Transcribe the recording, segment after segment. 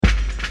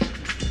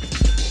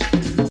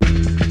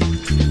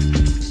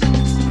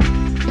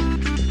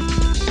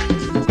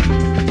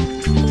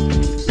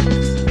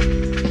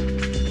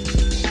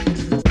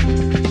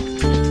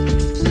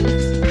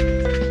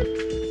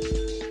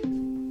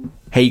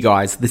Hey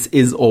guys, this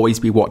is Always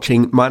Be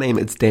Watching. My name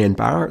is Dan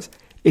Barrett.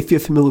 If you're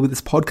familiar with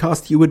this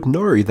podcast, you would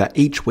know that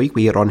each week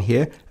we get on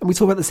here and we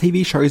talk about the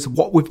TV shows,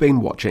 what we've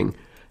been watching.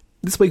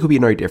 This week will be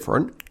no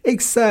different,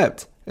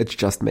 except it's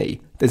just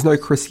me. There's no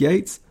Chris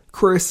Yates.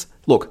 Chris,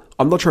 look,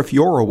 I'm not sure if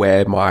you're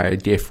aware, my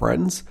dear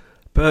friends,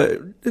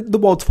 but the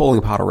world's falling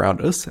apart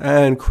around us,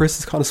 and Chris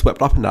is kind of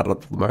swept up in that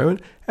at the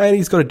moment, and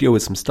he's got to deal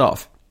with some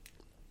stuff.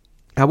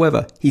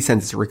 However, he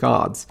sends his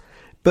regards.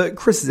 But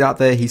Chris is out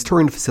there, he's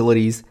touring the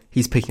facilities,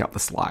 he's picking up the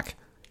slack.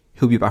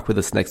 He'll be back with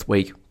us next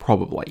week,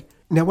 probably.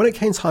 Now, when it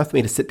came time for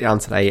me to sit down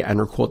today and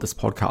record this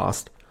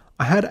podcast,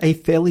 I had a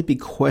fairly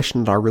big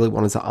question that I really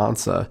wanted to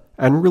answer,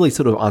 and really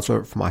sort of answer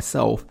it for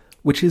myself,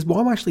 which is why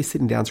I'm actually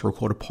sitting down to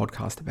record a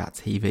podcast about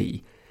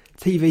TV.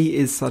 TV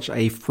is such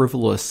a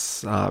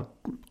frivolous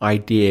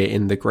idea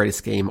in the greater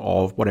scheme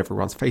of what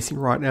everyone's facing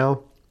right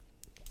now.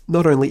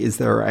 Not only is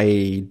there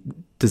a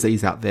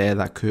disease out there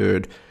that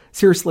could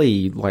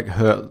seriously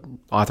hurt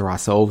either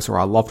ourselves or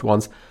our loved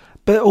ones,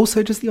 but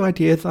also just the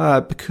idea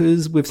that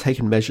because we've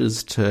taken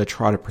measures to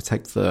try to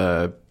protect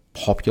the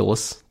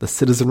populace, the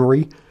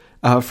citizenry,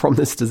 from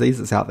this disease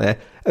that's out there,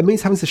 it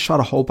means having to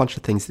shut a whole bunch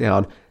of things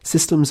down.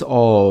 Systems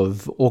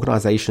of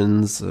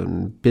organizations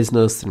and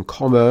business and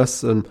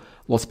commerce, and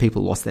lots of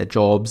people lost their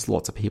jobs,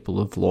 lots of people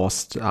have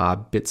lost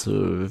bits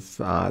of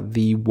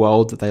the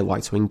world that they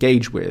like to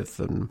engage with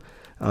and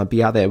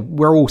be out there.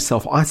 We're all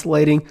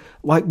self-isolating.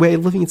 We're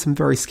living in some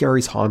very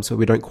scary times where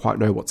we don't quite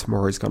know what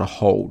tomorrow is going to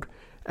hold.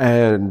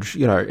 And,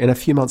 in a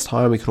few months'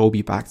 time, we could all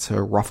be back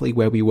to roughly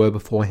where we were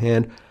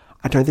beforehand.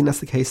 I don't think that's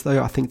the case,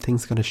 though. I think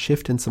things are going to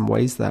shift in some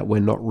ways that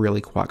we're not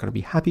really quite going to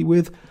be happy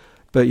with.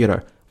 But,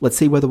 let's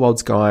see where the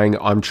world's going.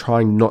 I'm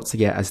trying not to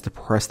get as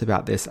depressed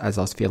about this as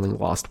I was feeling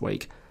last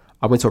week.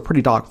 I went to a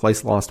pretty dark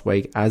place last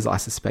week, as I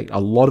suspect a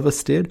lot of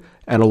us did,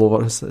 and a lot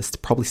of us are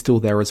probably still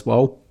there as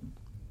well.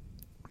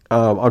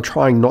 I'm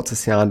trying not to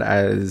sound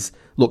as...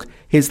 Look,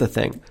 here's the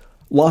thing.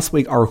 Last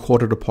week, I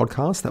recorded a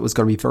podcast that was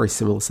going to be very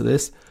similar to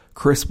this.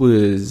 Chris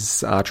was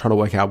trying to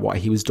work out what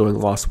he was doing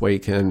last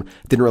week and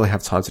didn't really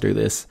have time to do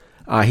this.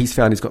 He's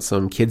found he's got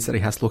some kids that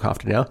he has to look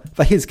after now.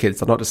 They're his kids.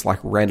 They're not just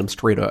random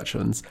street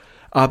urchins.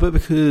 But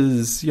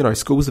because,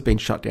 schools have been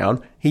shut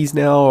down, he's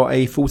now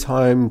a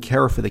full-time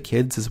carer for the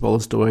kids as well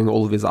as doing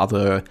all of his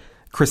other...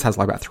 Chris has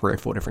about 3 or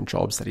 4 different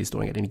jobs that he's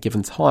doing at any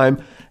given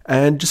time,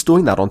 and just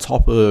doing that on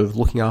top of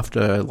looking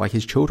after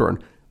his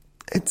children,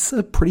 it's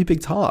a pretty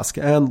big task,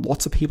 and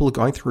lots of people are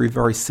going through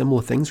very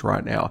similar things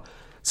right now.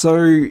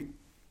 So,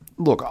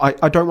 look,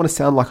 I don't want to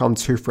sound like I'm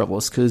too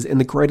frivolous, because in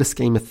the greater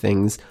scheme of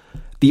things,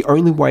 the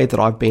only way that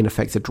I've been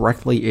affected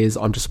directly is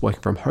I'm just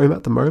working from home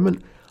at the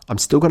moment. I'm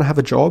still going to have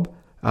a job.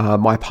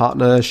 My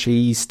partner,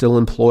 she's still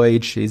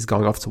employed. She's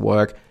going off to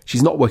work.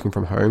 She's not working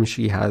from home.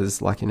 She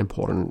has an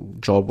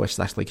important job where she's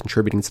actually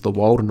contributing to the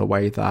world in a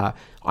way that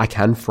I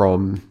can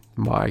from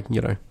my,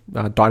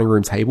 dining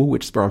room table,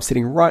 which is where I'm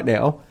sitting right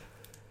now.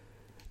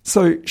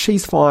 So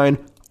she's fine.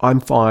 I'm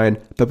fine,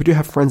 but we do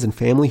have friends and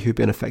family who've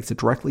been affected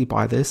directly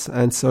by this.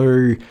 And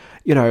so,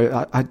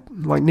 I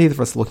neither of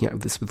us are looking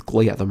at this with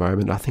glee at the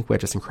moment. I think we're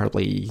just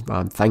incredibly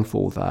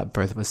thankful that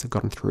both of us have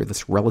gotten through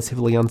this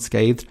relatively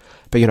unscathed.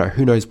 But,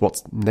 who knows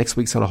what next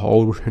week's going to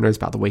hold? Who knows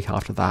about the week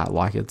after that?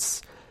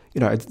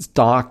 It's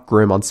dark,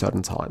 grim,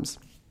 uncertain times.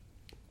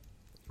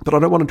 But I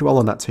don't want to dwell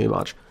on that too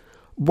much.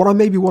 What I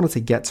maybe wanted to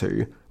get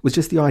to was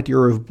just the idea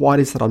of why it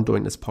is that I'm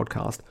doing this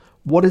podcast.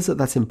 What is it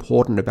that's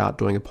important about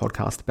doing a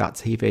podcast about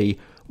TV,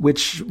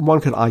 which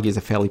one could argue is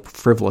a fairly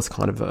frivolous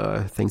kind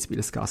of thing to be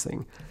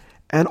discussing?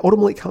 And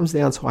ultimately it comes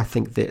down to, I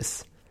think,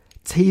 this.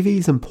 TV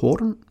is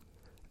important.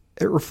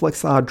 It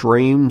reflects our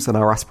dreams and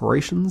our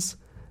aspirations.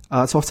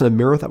 It's often a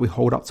mirror that we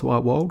hold up to our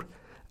world.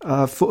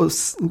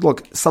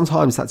 Look,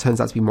 sometimes that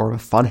turns out to be more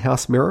of a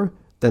funhouse mirror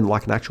than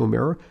an actual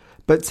mirror.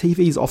 But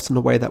TV is often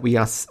a way that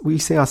we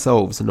see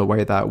ourselves in a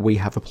way that we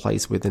have a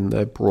place within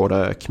the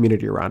broader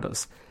community around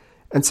us.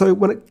 And so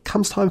when it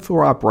comes time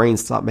for our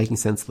brains to start making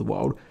sense of the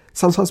world,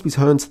 sometimes we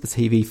turn to the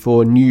TV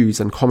for news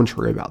and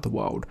commentary about the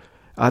world.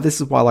 This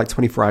is why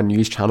 24-hour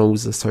news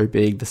channels are so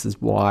big. This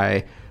is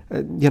why,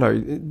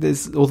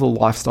 there's all the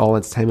lifestyle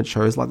entertainment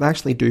shows. They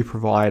actually do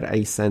provide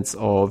a sense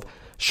of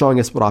showing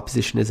us what our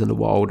position is in the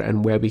world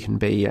and where we can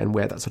be and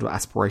where that sort of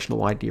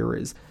aspirational idea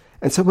is.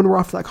 And so when we're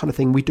after that kind of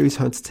thing, we do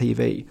turn to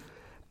TV.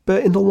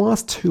 But in the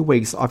last 2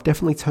 weeks, I've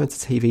definitely turned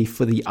to TV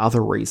for the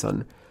other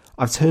reason.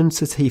 I've turned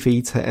to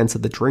TV to enter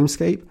the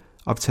dreamscape.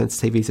 I've turned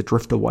to TV to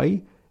drift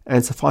away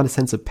and to find a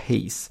sense of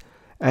peace.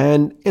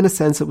 And in a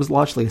sense, it was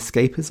largely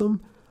escapism.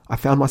 I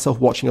found myself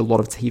watching a lot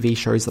of TV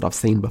shows that I've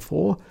seen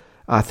before,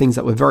 things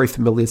that were very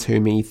familiar to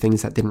me,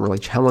 things that didn't really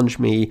challenge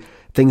me,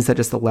 things that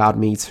just allowed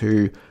me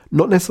to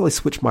not necessarily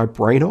switch my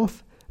brain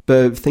off,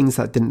 but things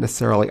that didn't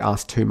necessarily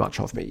ask too much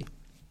of me.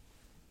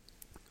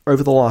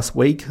 Over the last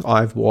week,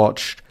 I've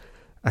watched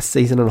a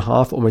season and a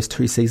half, almost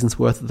 2 seasons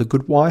worth of The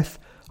Good Wife.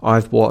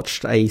 I've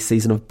watched a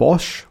season of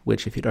Bosch,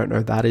 which, if you don't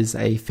know, that is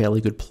a fairly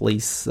good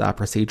police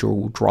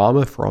procedural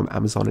drama from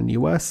Amazon in the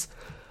US.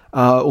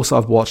 Also,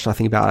 I've watched, I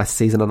think, about a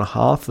season and a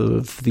half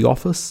of The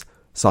Office.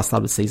 So I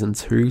started season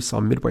 2, so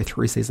I'm midway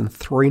through season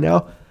 3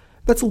 now.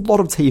 That's a lot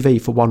of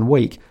TV for 1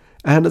 week.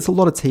 And it's a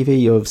lot of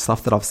TV of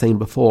stuff that I've seen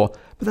before,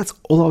 but that's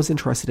all I was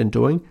interested in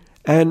doing.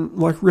 And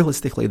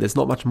realistically, there's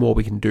not much more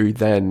we can do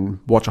than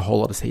watch a whole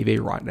lot of TV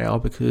right now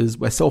because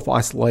we're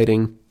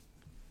self-isolating.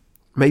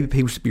 Maybe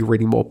people should be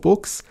reading more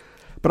books,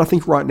 but I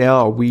think right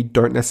now we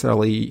don't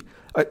necessarily...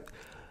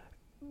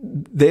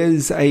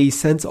 there's a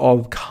sense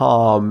of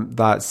calm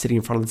that sitting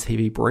in front of the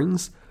TV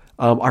brings.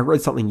 I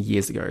read something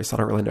years ago, so I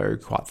don't really know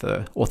quite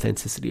the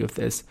authenticity of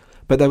this.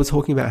 But they were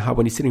talking about how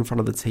when you're sitting in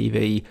front of the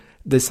TV,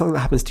 there's something that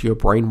happens to your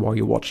brain while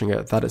you're watching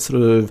it, that it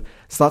sort of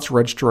starts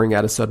registering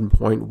at a certain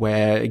point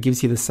where it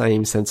gives you the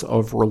same sense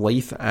of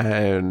relief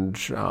and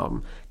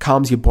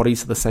calms your body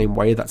to the same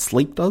way that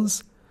sleep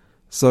does.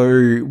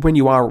 So when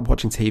you are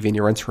watching TV and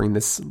you're entering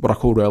this, what I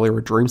called earlier,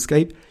 a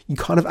dreamscape, you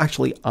kind of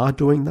actually are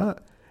doing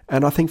that.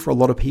 And I think for a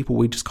lot of people,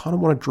 we just kind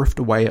of want to drift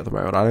away at the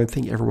moment. I don't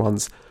think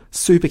everyone's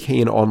super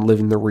keen on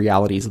living the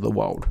realities of the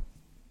world.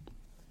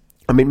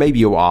 I mean, maybe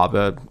you are,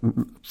 but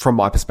from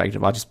my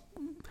perspective, I just,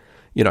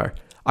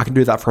 I can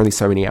do that for only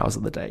so many hours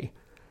of the day.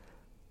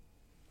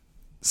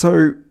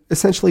 So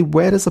essentially,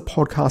 where does a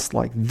podcast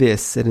like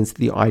this fit into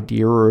the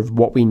idea of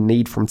what we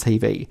need from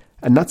TV?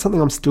 And that's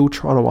something I'm still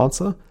trying to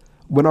answer.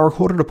 When I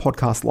recorded a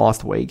podcast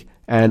last week,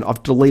 and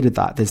I've deleted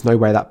that, there's no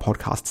way that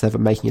podcast's ever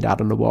making it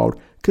out in the world,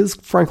 because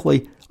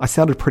frankly, I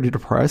sounded pretty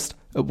depressed.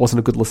 It wasn't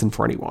a good listen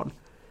for anyone.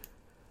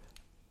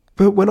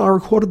 But when I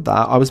recorded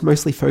that, I was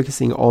mostly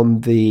focusing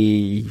on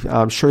the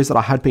shows that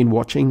I had been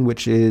watching,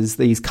 which is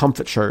these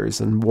comfort shows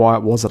and why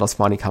it was that I was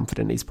finding comfort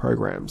in these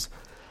programs.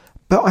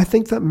 But I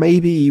think that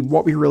maybe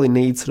what we really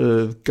need sort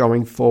of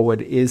going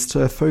forward is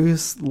to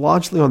focus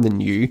largely on the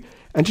new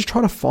and just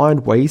try to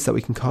find ways that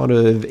we can kind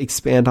of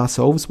expand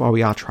ourselves while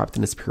we are trapped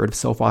in this period of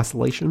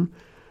self-isolation.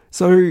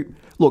 So,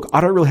 look, I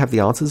don't really have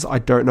the answers. I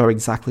don't know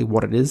exactly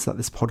what it is that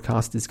this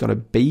podcast is going to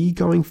be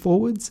going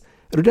forwards.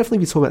 It'll definitely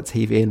be talking about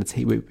TV and the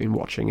TV we've been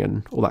watching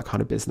and all that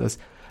kind of business.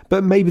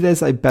 But maybe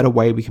there's a better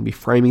way we can be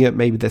framing it.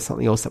 Maybe there's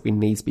something else that we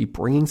need to be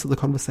bringing to the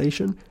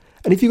conversation.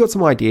 And if you've got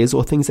some ideas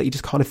or things that you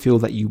just kind of feel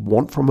that you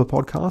want from a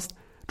podcast,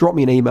 drop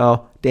me an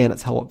email,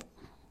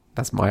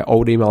 that's my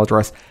old email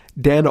address,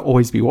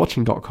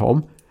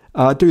 dan@alwaysbewatching.com.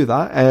 Do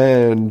that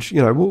and,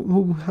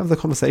 we'll have the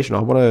conversation.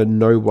 I want to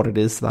know what it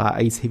is that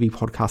a TV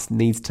podcast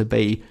needs to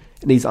be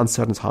in these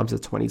uncertain times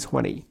of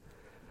 2020.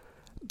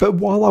 But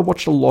while I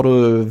watched a lot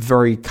of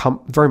very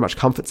much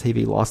comfort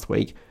TV last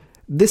week,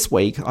 this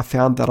week I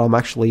found that I'm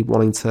actually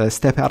wanting to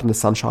step out in the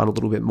sunshine a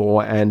little bit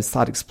more and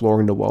start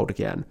exploring the world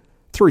again.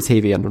 Through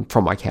TV and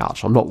from my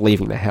couch. I'm not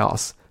leaving the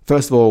house.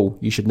 First of all,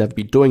 you should never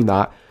be doing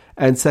that.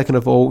 And second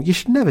of all, you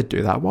should never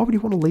do that. Why would you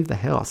want to leave the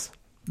house?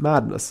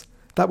 Madness.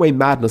 That way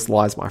madness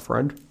lies, my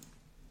friend.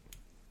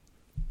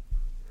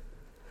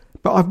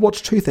 But I've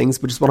watched 2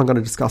 things, which is what I'm going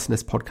to discuss in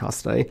this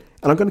podcast today.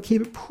 And I'm going to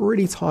keep it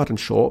pretty tight and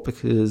short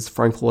because,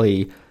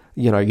 frankly,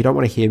 you don't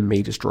want to hear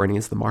me just droning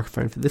into the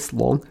microphone for this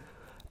long.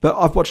 But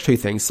I've watched 2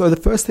 things. So the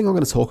first thing I'm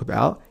going to talk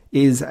about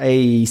is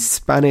a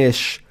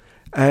Spanish,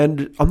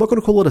 and I'm not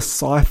going to call it a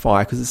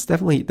sci-fi because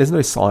there's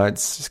no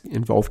science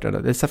involved in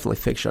it. There's definitely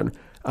fiction.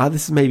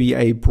 This is maybe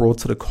a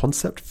broad sort of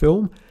concept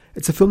film.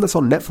 It's a film that's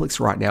on Netflix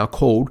right now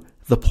called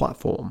The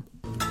Platform.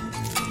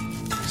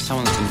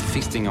 Someone's been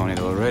feasting on it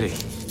already.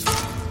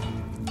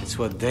 It's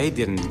what they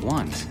didn't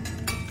want.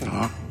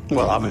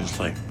 Well,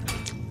 obviously.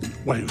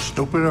 What, are you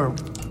stupid or...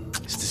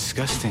 It's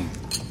disgusting.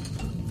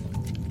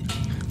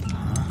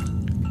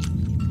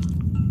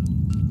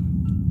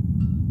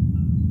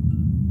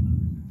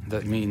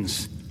 That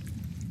means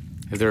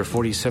if there are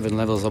 47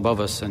 levels above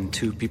us and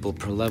 2 people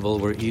per level,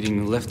 we're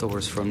eating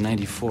leftovers from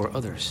 94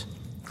 others.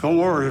 Don't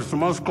worry, as the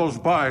month goes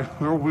by,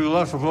 there will be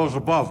less of those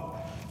above.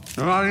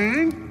 You're not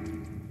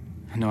eating?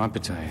 No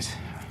appetite.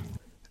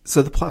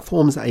 So The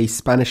Platform's a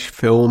Spanish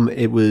film.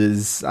 It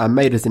was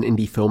made as an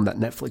indie film that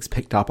Netflix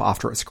picked up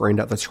after it screened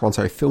at the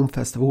Toronto Film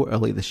Festival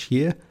earlier this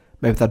year.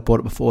 Maybe they'd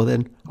bought it before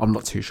then. I'm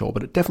not too sure,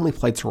 but it definitely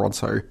played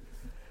Toronto.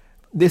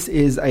 This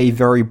is a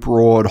very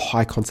broad,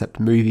 high-concept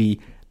movie.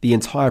 The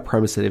entire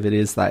premise of it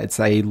is that it's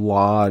a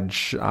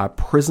large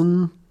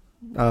prison.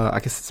 I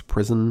guess it's a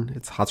prison.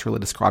 It's hard to really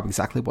describe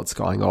exactly what's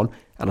going on,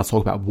 and I'll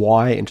talk about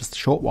why in just a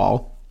short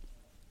while.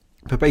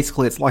 But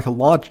basically, it's like a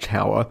large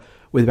tower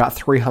with about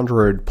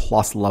 300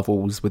 plus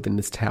levels within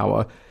this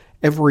tower.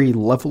 Every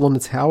level on the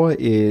tower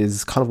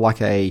is kind of like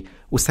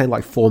we'll say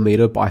like 4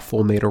 meter by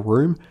 4 meter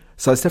room.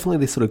 So it's definitely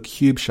this sort of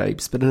cube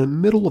shapes, but in the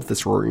middle of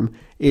this room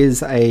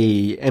is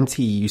a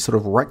empty sort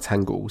of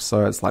rectangle.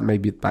 So it's like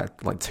maybe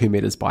about like 2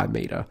 meters by a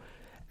meter.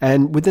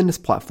 And within this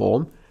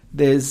platform,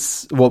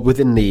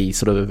 within the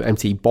sort of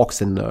empty box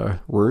in the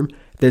room,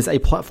 there's a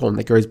platform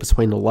that goes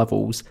between the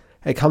levels.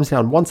 It comes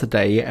down once a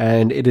day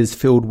and it is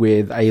filled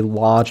with a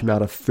large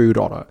amount of food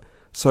on it.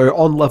 So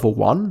on level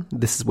 1,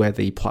 this is where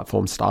the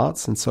platform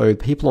starts. And so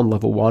people on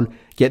level 1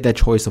 get their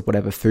choice of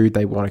whatever food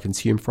they want to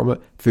consume from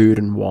it, food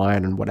and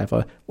wine and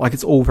whatever. Like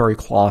it's all very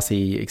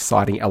classy,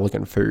 exciting,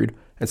 elegant food.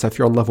 And so if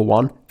you're on level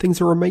 1, things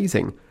are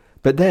amazing.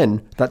 But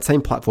then that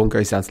same platform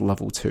goes down to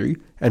level 2,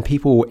 and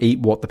people eat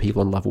what the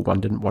people on level 1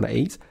 didn't want to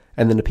eat,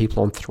 and then the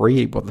people on 3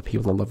 eat what the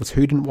people on level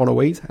 2 didn't want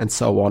to eat, and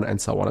so on and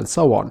so on and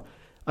so on,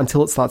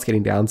 until it starts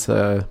getting down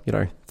to,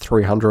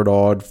 300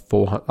 odd,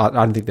 400. I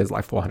don't think there's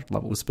like 400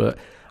 levels, but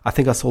I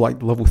think I saw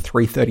like level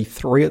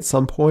 333 at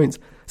some point.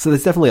 So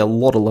there's definitely a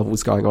lot of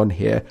levels going on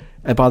here,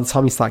 and by the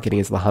time you start getting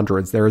into the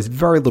hundreds, there is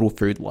very little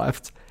food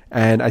left,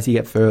 and as you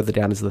get further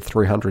down into the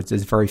 300s,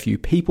 there's very few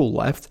people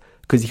left,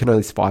 because you can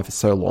only survive for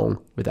so long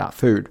without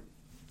food.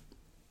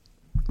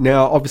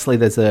 Now, obviously,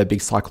 there's a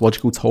big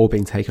psychological toll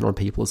being taken on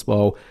people as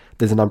well.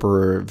 There's a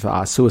number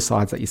of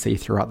suicides that you see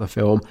throughout the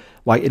film.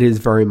 Like, it is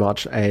very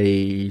much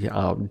a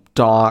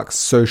dark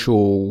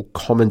social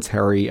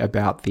commentary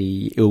about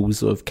the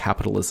ills of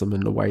capitalism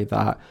in the way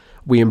that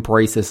we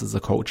embrace this as a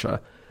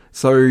culture.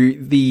 So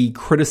the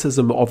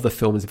criticism of the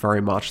film is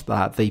very much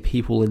that the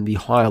people in the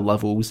higher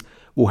levels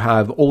will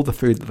have all the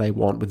food that they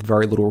want with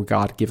very little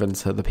regard given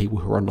to the people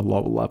who are on the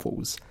lower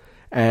levels.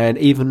 And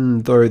even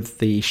though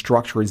the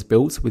structure is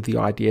built with the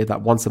idea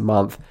that once a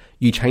month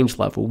you change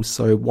levels,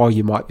 so while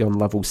you might be on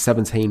level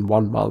 17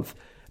 one month,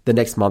 the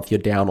next month you're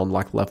down on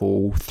like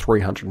level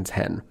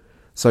 310.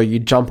 So you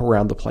jump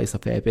around the place a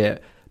fair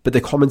bit. But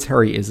the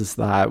commentary is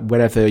that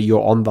whenever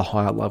you're on the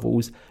higher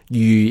levels,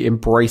 you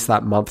embrace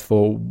that month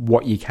for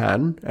what you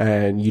can,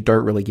 and you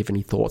don't really give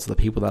any thought to the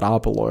people that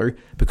are below,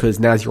 because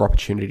now's your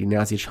opportunity,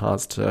 now's your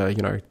chance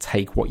to,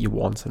 take what you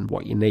want and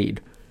what you need.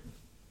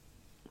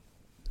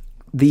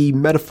 The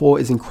metaphor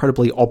is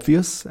incredibly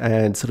obvious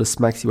and sort of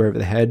smacks you over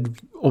the head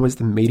almost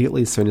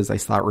immediately as soon as they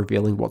start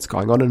revealing what's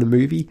going on in a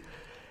movie.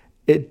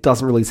 It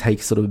doesn't really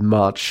take sort of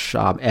much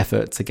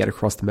effort to get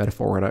across the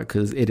metaphor in it,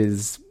 because it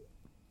is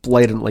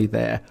blatantly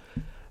there.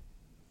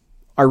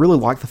 I really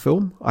like the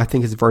film. I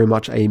think it's very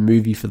much a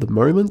movie for the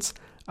moment.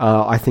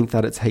 I think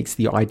that it takes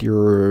the idea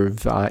of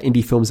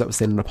indie films that were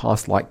seen in the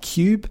past, like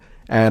Cube,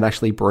 and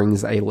actually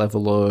brings a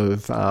level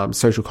of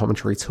social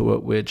commentary to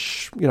it,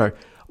 which,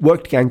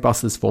 worked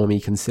gangbusters for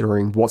me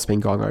considering what's been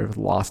going on over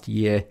the last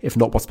year, if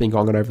not what's been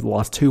going on over the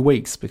last 2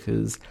 weeks,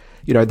 because,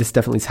 this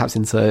definitely taps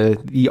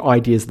into the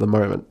ideas of the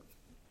moment.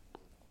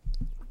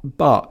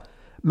 But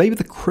maybe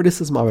the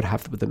criticism I would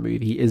have with the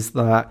movie is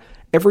that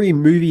every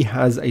movie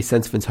has a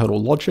sense of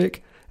internal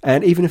logic,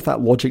 and even if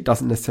that logic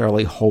doesn't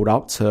necessarily hold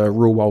up to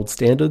real-world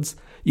standards,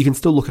 you can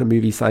still look at a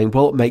movie saying,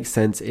 well, it makes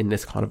sense in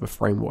this kind of a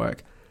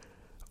framework.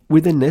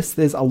 Within this,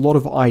 there's a lot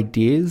of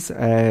ideas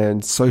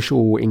and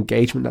social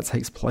engagement that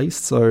takes place,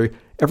 so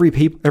every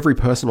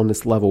person on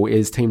this level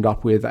is teamed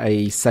up with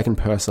a second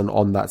person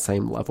on that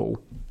same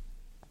level.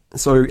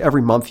 So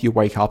every month you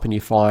wake up and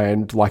you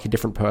find like a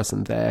different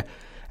person there.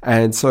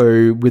 And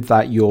so with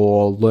that,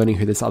 you're learning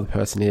who this other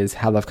person is,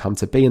 how they've come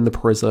to be in the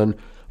prison,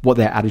 what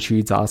their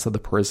attitudes are to the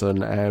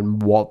prison,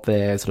 and what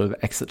their sort of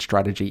exit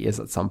strategy is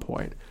at some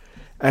point.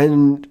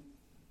 And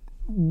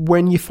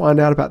when you find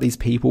out about these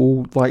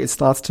people, like, it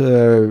starts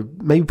to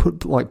maybe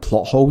put like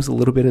plot holes a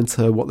little bit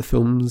into what the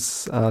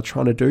film's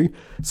trying to do.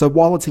 So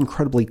while it's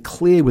incredibly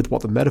clear with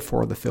what the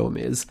metaphor of the film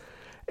is,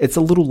 it's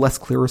a little less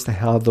clear as to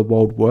how the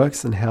world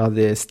works and how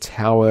this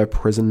tower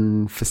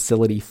prison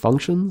facility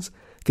functions,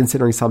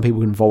 considering some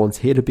people can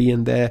volunteer to be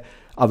in there,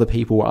 other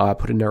people are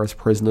put in there as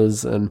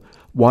prisoners, and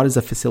why does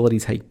a facility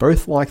take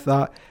both like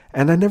that?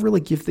 And I never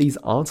really give these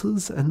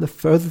answers, and the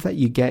further that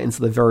you get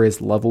into the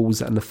various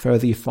levels and the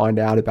further you find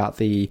out about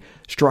the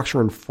structure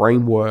and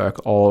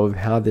framework of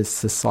how this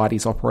society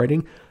is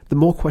operating, the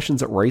more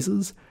questions it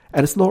raises.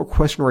 And it's not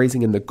question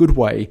raising in the good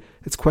way,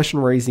 it's question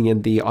raising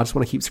in the I just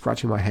want to keep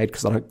scratching my head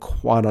because I don't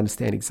quite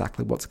understand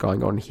exactly what's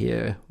going on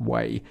here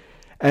way.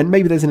 And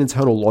maybe there's an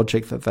internal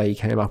logic that they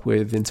came up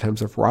with in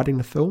terms of writing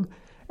the film.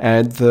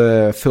 And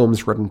the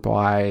film's written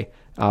by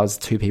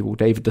two people,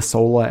 David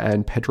DeSola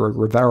and Pedro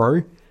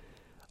Rivero.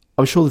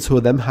 I'm sure the two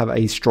of them have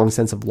a strong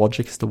sense of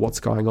logic as to what's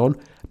going on,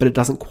 but it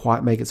doesn't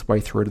quite make its way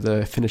through to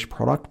the finished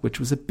product, which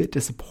was a bit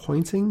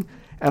disappointing.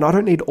 And I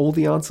don't need all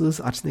the answers,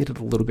 I just needed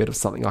a little bit of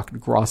something I could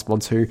grasp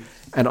onto,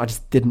 and I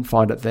just didn't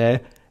find it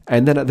there.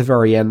 And then at the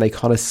very end, they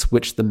kind of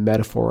switched the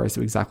metaphor as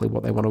to exactly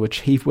what they want to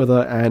achieve with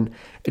it, and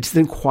it just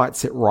didn't quite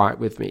sit right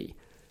with me.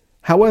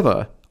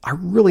 However, I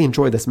really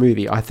enjoy this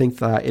movie. I think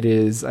that it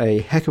is a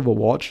heck of a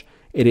watch.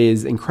 It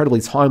is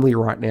incredibly timely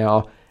right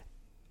now.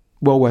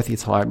 Well worth your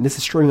time. This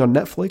is streaming on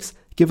Netflix.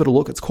 Give it a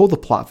look. It's called The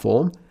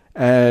Platform,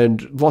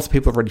 and lots of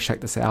people have already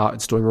checked this out.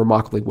 It's doing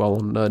remarkably well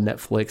on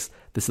Netflix.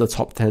 This is the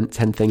top 10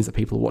 things that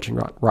people are watching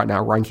right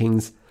now,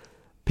 rankings.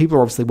 People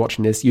are obviously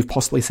watching this. You've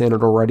possibly seen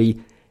it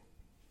already.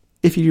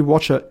 If you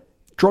watch it,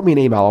 drop me an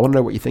email. I want to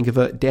know what you think of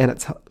it. Dan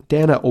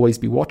at Always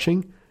Be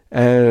Watching.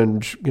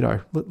 And,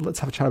 let's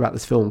have a chat about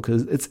this film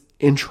because it's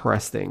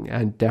interesting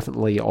and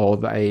definitely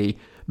of a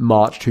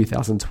March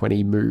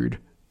 2020 mood.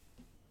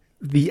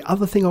 The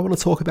other thing I want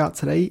to talk about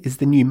today is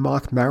the new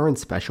Marc Maron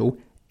special,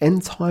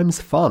 End Times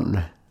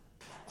Fun.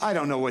 I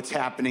don't know what's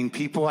happening,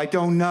 people. I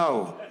don't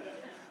know.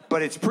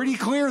 But it's pretty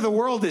clear the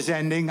world is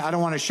ending. I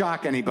don't want to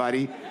shock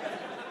anybody.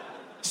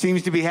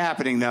 Seems to be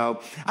happening,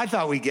 though. I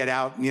thought we'd get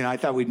out. I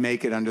thought we'd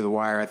make it under the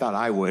wire. I thought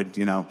I would,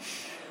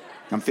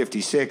 I'm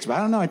 56, but I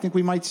don't know. I think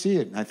we might see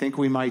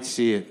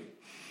it.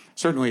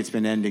 Certainly, it's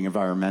been ending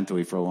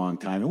environmentally for a long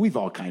time, and we've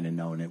all kind of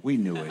known it. We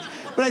knew it.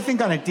 But I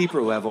think on a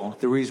deeper level,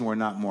 the reason we're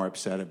not more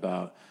upset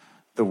about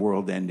the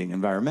world ending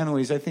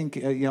environmentally is I think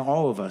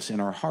all of us in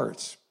our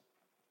hearts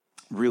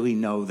really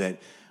know that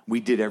we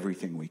did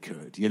everything we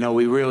could.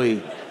 We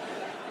really,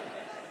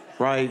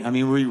 right? I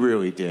mean, we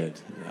really did.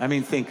 I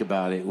mean, think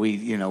about it.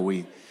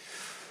 We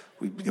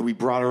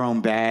brought our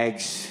own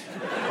bags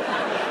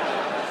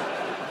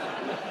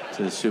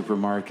to the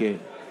supermarket.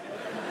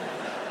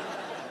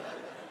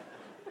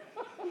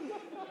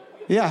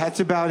 Yeah, that's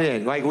about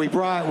it. Like we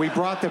brought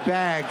the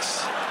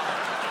bags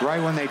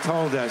right when they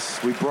told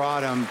us. We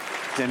brought them,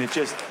 and it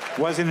just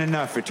wasn't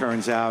enough. It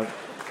turns out,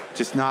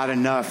 just not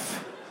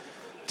enough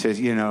to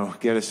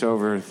get us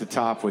over the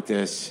top with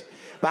this.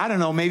 But I don't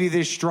know. Maybe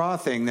this straw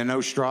thing, the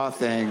no straw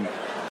thing.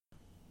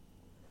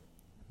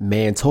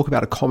 Man, talk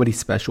about a comedy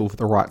special for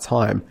the right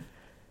time.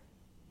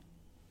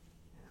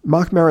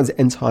 Marc Maron's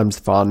End Times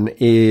Fun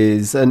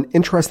is an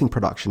interesting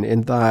production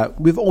in that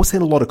we've all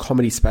seen a lot of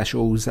comedy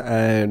specials,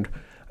 and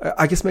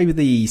I guess maybe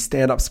the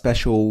stand-up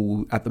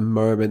special at the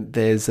moment,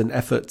 there's an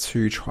effort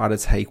to try to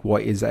take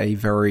what is a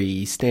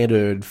very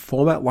standard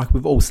format, like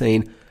we've all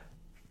seen,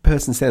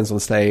 person stands on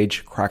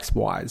stage, cracks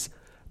wise.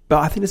 But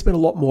I think there's been a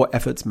lot more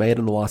efforts made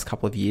in the last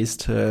couple of years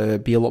to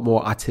be a lot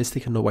more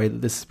artistic in the way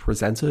that this is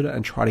presented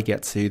and try to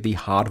get to the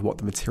heart of what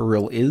the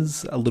material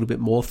is a little bit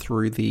more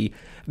through the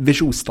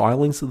visual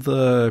stylings of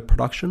the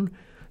production.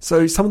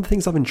 So some of the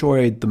things I've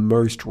enjoyed the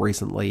most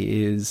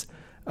recently is,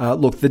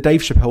 the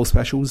Dave Chappelle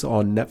specials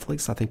on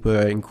Netflix I think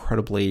were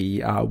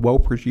incredibly well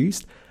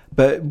produced.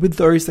 But with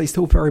those, they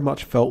still very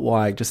much felt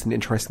like just an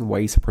interesting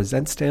way to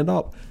present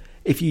stand-up.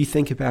 If you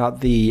think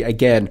about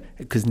again,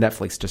 because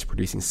Netflix is just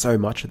producing so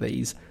many of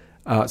these,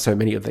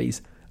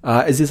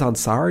 Aziz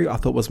Ansari, I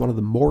thought was one of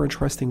the more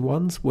interesting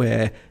ones,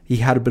 where he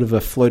had a bit of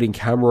a floating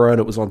camera and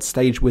it was on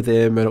stage with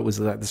him, and it was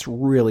like this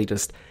really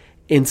just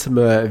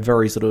intimate,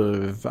 very sort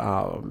of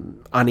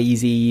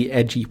uneasy,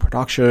 edgy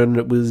production.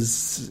 It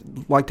was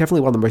like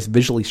definitely one of the most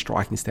visually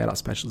striking stand-up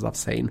specials I've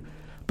seen.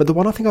 But the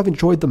one I think I've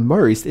enjoyed the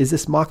most is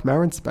this Marc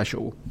Maron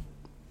special.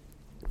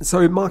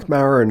 So Marc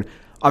Maron,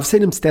 I've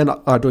seen him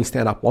doing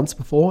stand-up once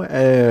before,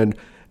 and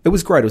it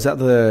was great. It was at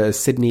the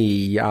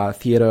Sydney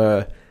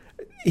Theatre.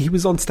 He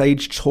was on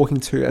stage talking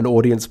to an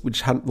audience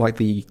which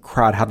the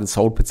crowd hadn't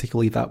sold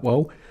particularly that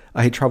well.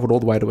 He travelled all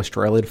the way to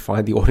Australia to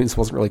find the audience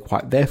wasn't really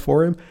quite there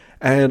for him.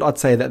 And I'd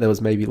say that there was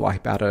maybe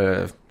about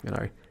a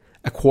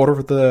quarter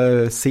of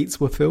the seats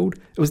were filled.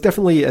 It was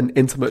definitely an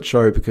intimate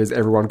show because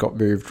everyone got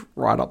moved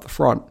right up the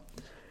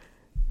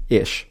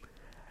front-ish.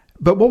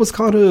 But what was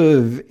kind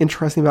of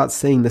interesting about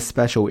seeing this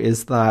special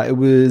is that it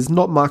was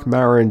not Marc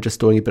Maron just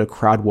doing a bit of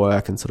crowd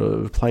work and sort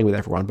of playing with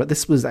everyone, but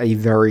this was a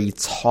very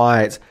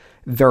tight,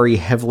 very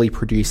heavily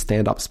produced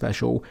stand-up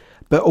special,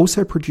 but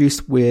also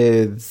produced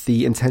with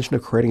the intention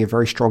of creating a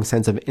very strong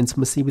sense of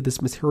intimacy with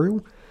this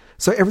material.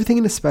 So everything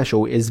in the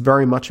special is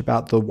very much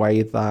about the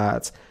way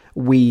that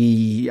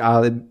we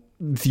are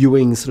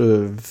viewing sort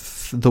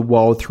of the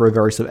world through a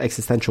very sort of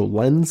existential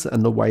lens,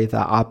 and the way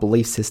that our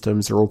belief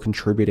systems are all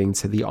contributing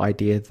to the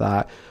idea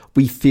that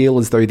we feel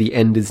as though the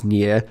end is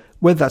near.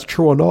 Whether that's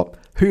true or not,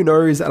 who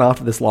knows? And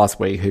after this last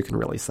week, who can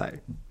really say?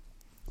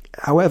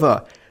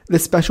 However,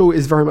 this special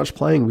is very much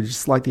playing with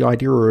just like the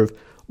idea of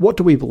what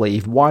do we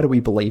believe, why do we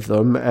believe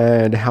them,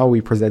 and how are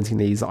we presenting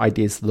these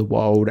ideas to the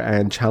world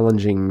and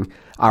challenging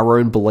our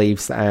own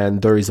beliefs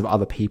and those of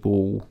other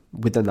people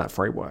within that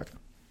framework.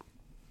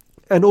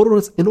 And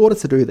in order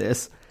to do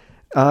this,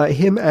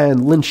 him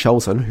and Lynn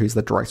Shelton, who's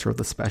the director of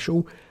the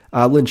special,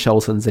 Lynn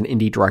Shelton's an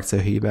indie director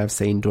who you may have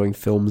seen doing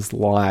films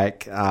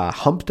like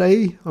Hump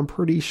Day, I'm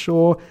pretty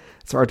sure.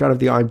 Sorry, I don't have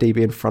the IMDb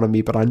in front of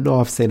me, but I know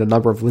I've seen a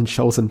number of Lynn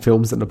Shelton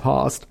films in the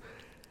past.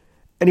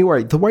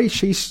 Anyway, the way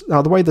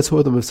the two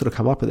of them have sort of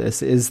come up with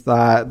this is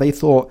that they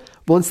thought,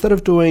 well, instead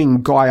of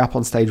doing guy up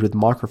on stage with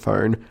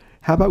microphone,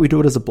 how about we do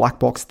it as a black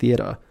box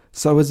theatre?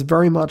 So it's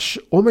very much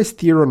almost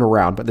theatre on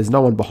around, but there's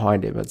no one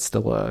behind him. It's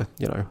still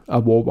a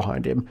wall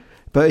behind him.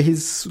 But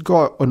he's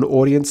got an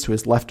audience to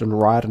his left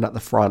and right and at the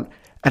front.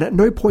 And at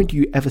no point do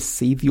you ever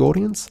see the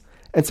audience.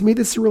 And to me,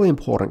 this is really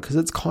important because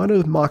it's kind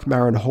of Marc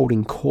Maron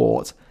holding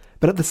court.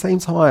 But at the same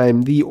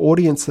time, the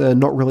audience are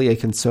not really a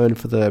concern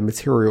for the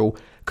material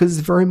because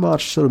it's very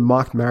much sort of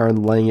Marc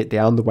Maron laying it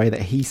down the way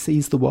that he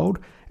sees the world.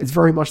 It's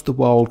very much the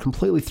world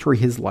completely through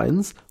his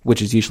lens,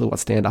 which is usually what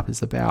stand-up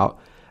is about.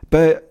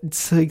 But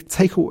to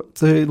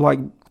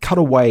cut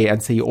away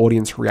and see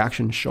audience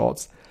reaction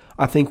shots,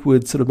 I think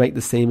would sort of make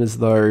this seem as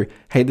though,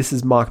 hey, this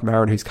is Marc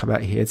Maron who's come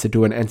out here to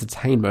do an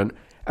entertainment,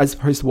 as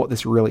opposed to what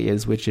this really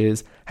is, which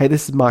is, hey,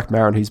 this is Marc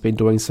Maron who's been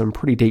doing some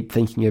pretty deep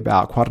thinking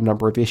about quite a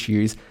number of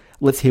issues.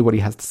 Let's hear what he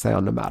has to say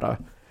on the matter.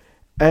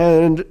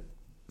 And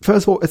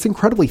first of all, it's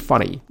incredibly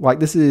funny. Like,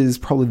 this is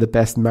probably the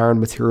best Maron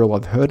material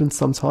I've heard in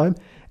some time.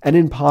 And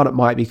in part, it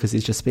might be because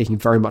he's just speaking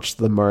very much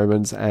to the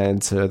moment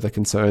and to the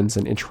concerns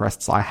and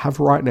interests I have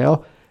right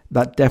now.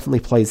 That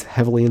definitely plays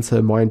heavily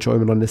into my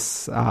enjoyment on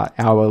this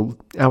hour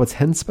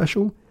 10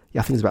 special.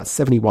 Yeah, I think it's about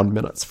 71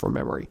 minutes from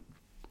memory.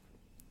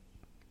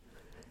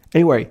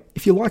 Anyway,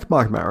 if you like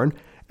Marc Maron,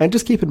 and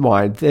just keep in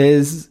mind,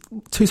 there's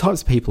two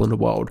types of people in the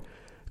world.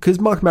 Because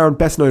Marc Maron,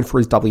 best known for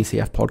his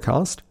WTF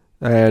podcast,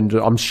 and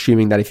I'm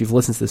assuming that if you've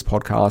listened to this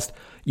podcast,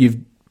 you've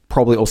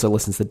probably also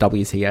listened to the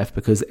WTF,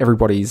 because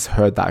everybody's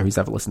heard that who's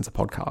ever listened to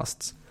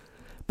podcasts.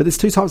 But there's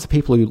two types of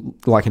people who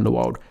like in the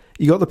world.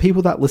 You got the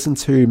people that listen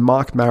to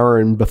Marc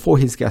Maron before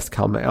his guests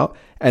come out,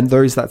 and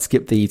those that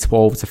skip the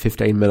 12 to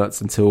 15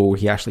 minutes until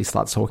he actually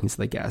starts talking to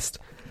the guest.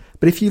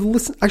 But if you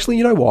listen, actually,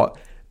 you know what?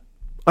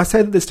 I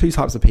say that there's two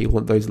types of people,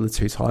 and those are the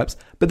two types,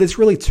 but there's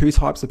really two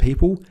types of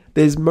people.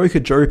 There's Mocha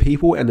Joe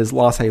people, and there's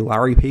Latte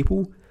Larry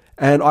people.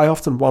 And I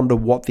often wonder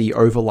what the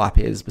overlap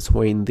is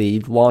between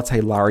the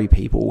Latte Larry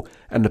people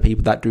and the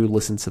people that do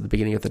listen to the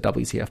beginning of the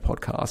WTF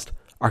podcast.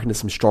 I reckon there's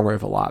some strong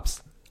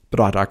overlaps, but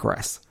I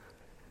digress.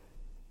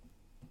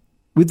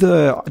 With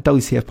the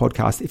WTF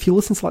podcast, if you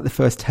listen to like the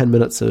first 10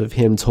 minutes of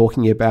him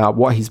talking about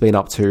what he's been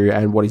up to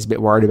and what he's a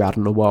bit worried about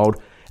in the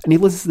world, and he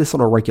listens to this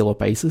on a regular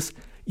basis,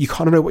 you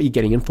kind of know what you're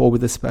getting in for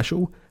with this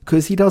special,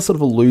 because he does sort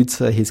of allude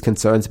to his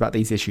concerns about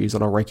these issues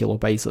on a regular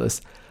basis.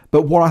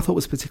 But what I thought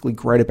was particularly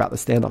great about the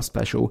stand-up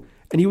special,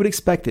 and you would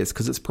expect this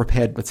because it's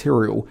prepared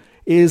material,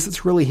 is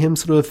it's really him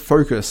sort of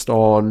focused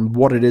on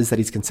what it is that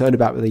he's concerned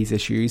about with these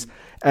issues,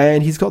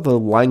 and he's got the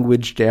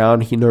language down.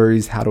 He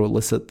knows how to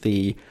elicit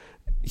the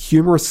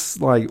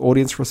humorous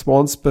audience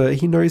response, but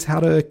he knows how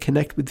to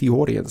connect with the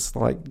audience.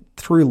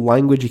 Through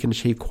language, you can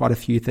achieve quite a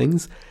few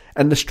things.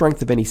 And the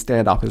strength of any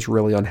stand-up is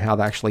really on how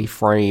they actually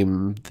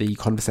frame the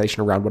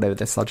conversation around whatever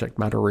their subject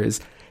matter is,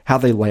 how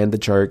they land the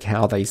joke,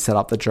 how they set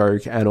up the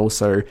joke, and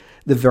also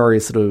the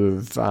various sort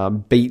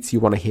of beats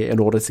you want to hit in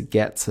order to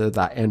get to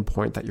that end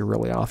point that you're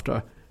really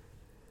after.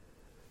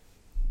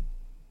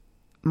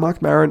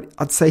 Marc Maron,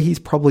 I'd say he's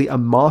probably a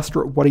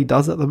master at what he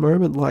does at the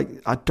moment.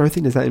 I don't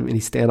think there's that many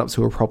stand-ups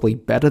who are probably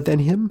better than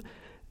him.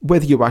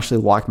 Whether you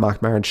actually like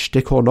Marc Maron's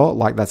shtick or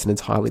not, that's an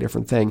entirely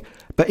different thing.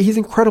 But he's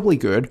incredibly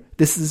good.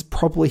 This is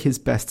probably his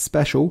best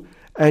special.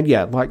 And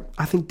yeah,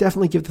 I think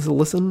definitely give this a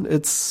listen.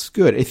 It's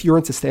good. If you're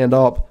into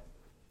stand-up,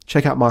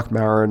 check out Marc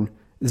Maron.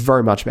 It's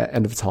very much about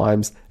End of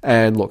Times.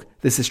 And look,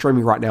 this is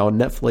streaming right now on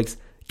Netflix.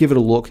 Give it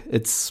a look.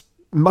 It's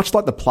much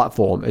like The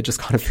Platform. It just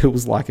kind of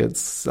feels like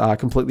it's a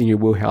completely new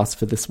wheelhouse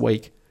for this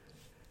week.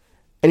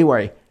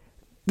 Anyway,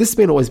 this has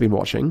been Always Been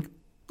Watching.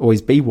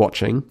 Always Be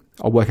Watching.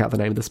 I'll work out the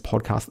name of this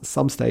podcast at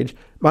some stage.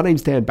 My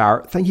name's Dan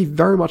Barrett. Thank you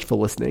very much for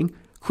listening.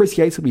 Chris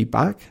Yates will be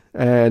back,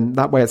 and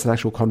that way it's an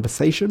actual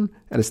conversation,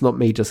 and it's not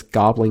me just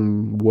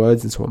garbling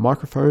words into a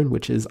microphone,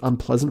 which is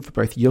unpleasant for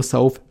both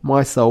yourself,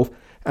 myself,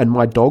 and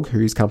my dog,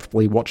 who's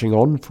comfortably watching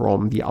on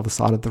from the other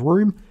side of the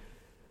room.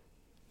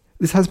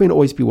 This has been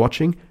Always Be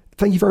Watching.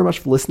 Thank you very much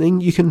for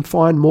listening. You can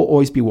find more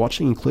Always Be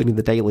Watching, including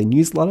the daily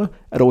newsletter,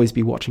 at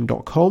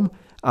alwaysbewatching.com.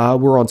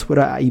 We're on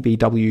Twitter at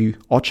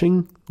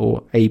ABWWatching,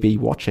 or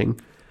ABWatching.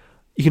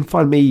 You can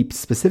find me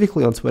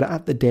specifically on Twitter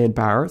at the Dan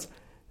Barrett.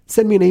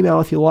 Send me an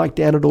email if you like,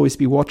 Dan at Always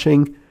Be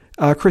Watching.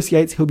 Chris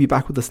Yates, he'll be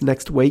back with us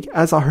next week.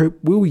 As I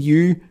hope will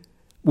you.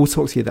 We'll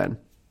talk to you then.